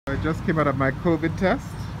I just came out of my COVID test,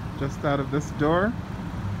 just out of this door.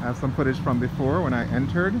 I have some footage from before when I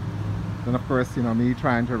entered. Then of course, you know, me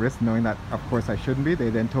trying to risk knowing that of course I shouldn't be. They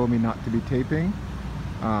then told me not to be taping.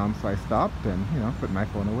 So I stopped and, you know, put my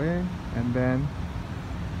phone away. And then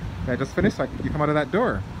I just finished. Like, you come out of that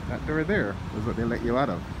door. That door there is what they let you out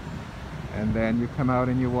of. And then you come out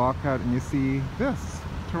and you walk out and you see this,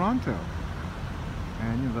 Toronto.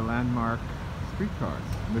 And, you know, the landmark streetcars.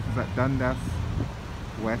 And this is at Dundas,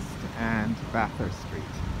 West and Bathurst Street.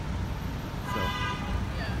 So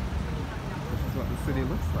this is what the city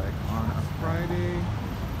looks like on a Friday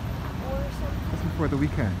just before the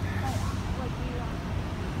weekend.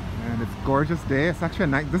 And it's a gorgeous day. It's actually a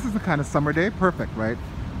night. This is the kind of summer day, perfect, right?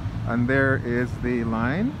 And there is the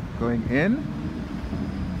line going in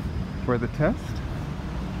for the test.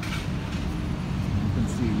 You can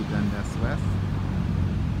see Dundas West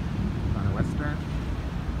on a Western.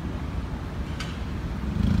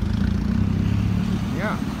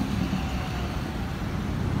 Yeah.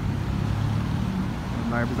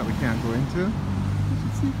 And libraries that we can't go into. I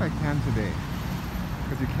should see if I can today.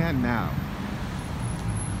 Because you can now.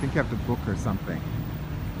 I think you have to book or something.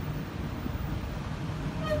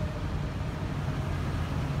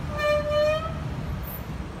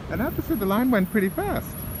 And I have to say the line went pretty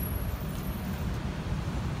fast.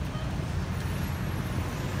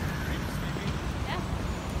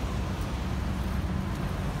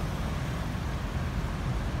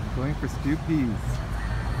 Going for Stewpeas.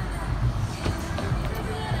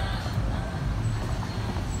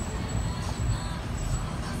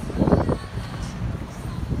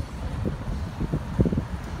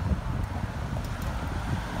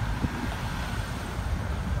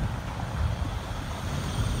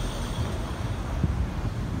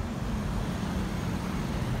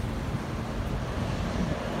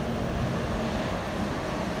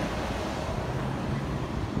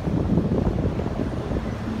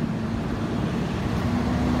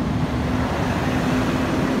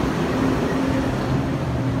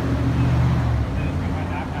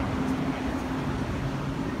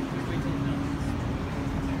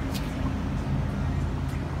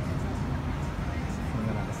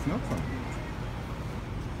 No problem.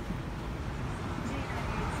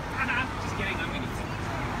 Just kidding, I'm gonna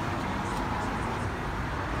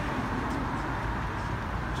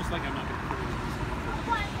just like I'm not gonna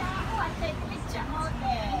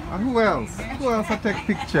Who else? Who else I take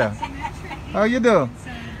picture? How you do?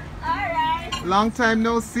 Alright. Long time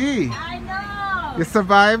no see. I know. You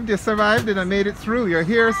survived and I made it through. You're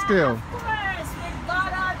here still. Of course, with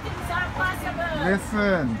God all things are possible.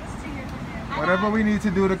 Listen. Whatever we need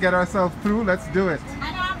to do to get ourselves through, let's do it.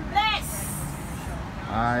 And I'm blessed.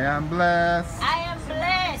 I am blessed. I am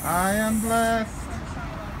blessed. I am blessed.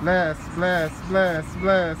 Blessed, blessed, blessed,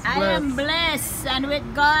 blessed, I am blessed, and with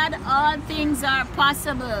God all things are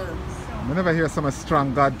possible. I never hear some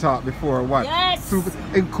strong God talk before. What? Yes. In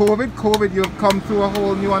COVID, you've come through a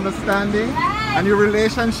whole new understanding Right. and your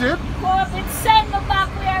relationship. COVID send me back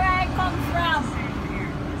where I come from.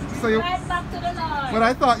 So you, Right back to the Lord. but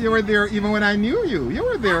I thought you were there even when I knew you. You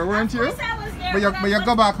were there, weren't you? Of course I was there. But you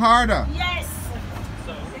go back harder. Yes.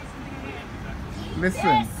 Listen,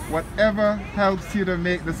 Yes. whatever helps you to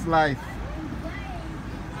make this life,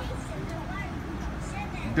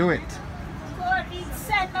 do it. COVID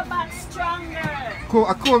send me back stronger.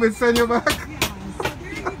 COVID send you back?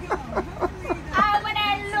 When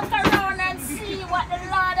I look around and see what the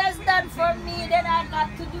Lord has done for me, then I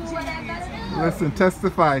got to do what I got to do. Listen,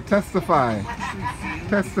 testify, testify,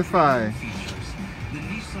 testify.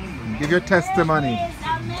 Give your testimony. He is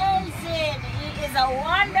amazing. He is a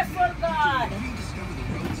wonderful God.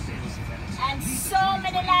 And so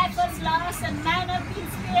many lives was lost and none have been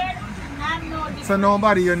spared. And no difference. So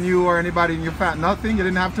nobody you knew or anybody in your family, nothing? You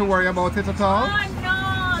didn't have to worry about it at all? Oh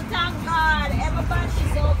no, thank God.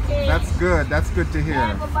 Everybody's okay. That's good. That's good to hear.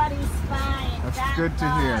 Everybody's fine. That's Thank good to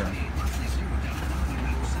God. hear.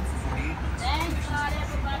 Thank God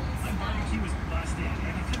everybody's fine.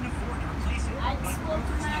 I spoke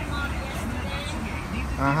to my mom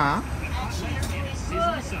yesterday. Uh-huh. And she's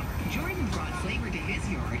good. Jordan brought flavor to his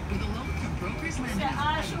yard with a loan from Brokers So Lending.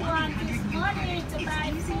 all she wants is money to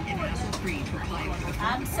buy food.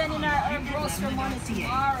 I'm sending her grocery money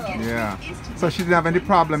tomorrow. Yeah. So she didn't have any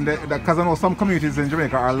problem because I know some communities in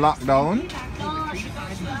Jamaica are locked down. No, she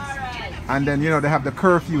does. She alright. And then, you know, they have the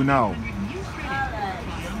curfew now. Alright.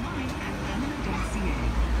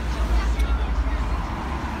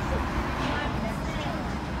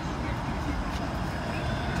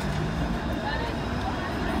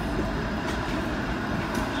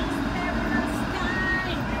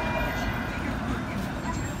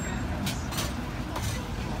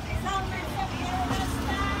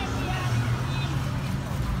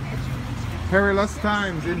 Perilous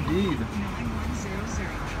times indeed.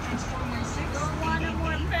 Don't want a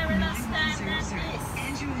more perilous time than this.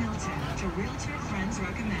 Andrew Hilton, to Realtor Friends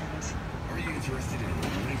recommend. Are you interested in a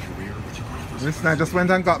career which offers Listen, I just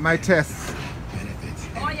went and got my tests. benefits?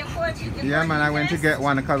 Oh, you're going to get Yeah, man, I went to get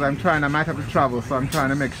one because I might have to travel, so I'm trying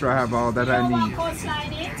to make sure I have all that I You don't want need.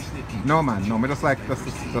 coastline it? No, man, no, me just like just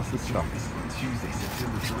the stuff. Tuesday,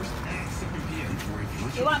 September 1st at 7 p.m. for a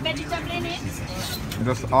virtual You want vegetable in it? Me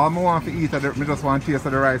just all I want to eat, me just want to taste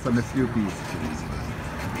of the rice and the Stewpeas.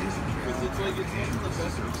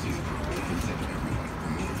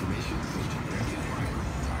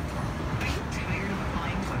 tired of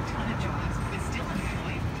applying to a ton of jobs but still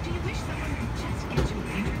unemployed? Do you wish someone would just get you an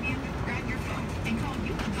interview? Grab your phone and call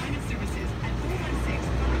You Employment Services at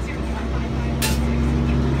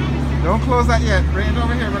 416-501-5516. Don't close that yet. Bring it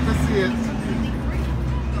over here, let us see it.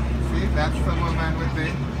 See, that's the woman with the...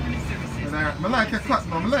 I like your cut,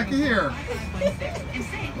 man. I like your hair.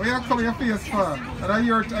 What you cover your face for? And are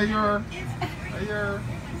your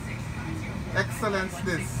excellence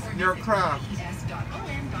this, your craft.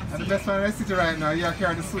 And the best one in the city right now, you are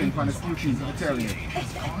carrying the swing from the Stewpeas, I'm telling you.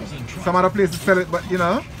 Some other places sell it, but you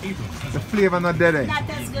know, the flavor not dead. Not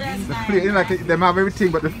as good as The mine. flavor, you know, like them have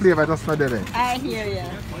everything, but the flavor just not dead. I hear you.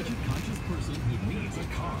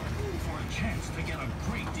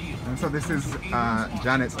 And so this is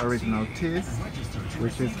Janet's original taste,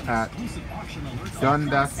 which is at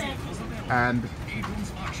Dundas and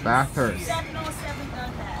Bathurst. 707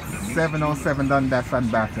 Dundas. 707 Dundas and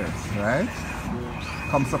Bathurst, right?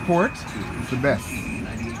 Come support, it's the best.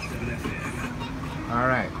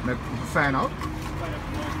 Alright, let's sign out.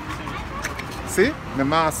 See? The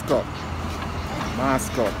mask up.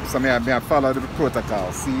 Mask up. So I follow the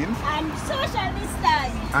protocol, see? And social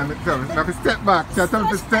distance. And tell me if step back. Tell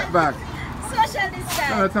me if step back. Social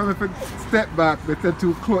distance. Tell me if step back, but they're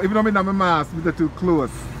too close. Even though I'm in my mask, they're too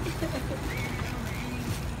close.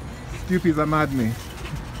 Stewpeas are mad me.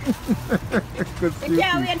 Good You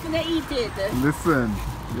can't Stewpeas. wait for them to eat it. Listen,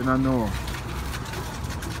 you don't know.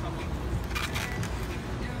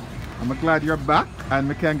 I'm glad you're back and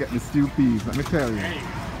we can get the Stewpeas, let me tell you.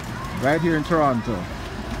 Right here in Toronto.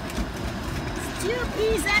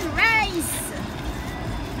 Stewpeas and rice.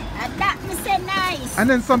 And that me say nice. And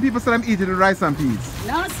then some people say I'm eating the rice and peas.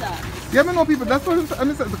 No, sir. Yeah, I know people, that's what I'm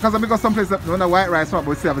saying. Because I go someplace that when the white rice up,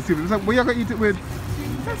 we see have a Stewpeas. Like, what you going to eat it with?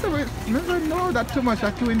 I said, wait, no, that's too much,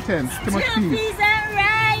 that's too intense, too much peas. Stewpeas and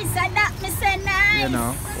rice. And that me say nice. You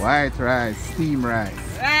know, white rice, steam rice.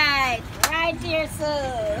 Right here,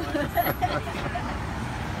 sir.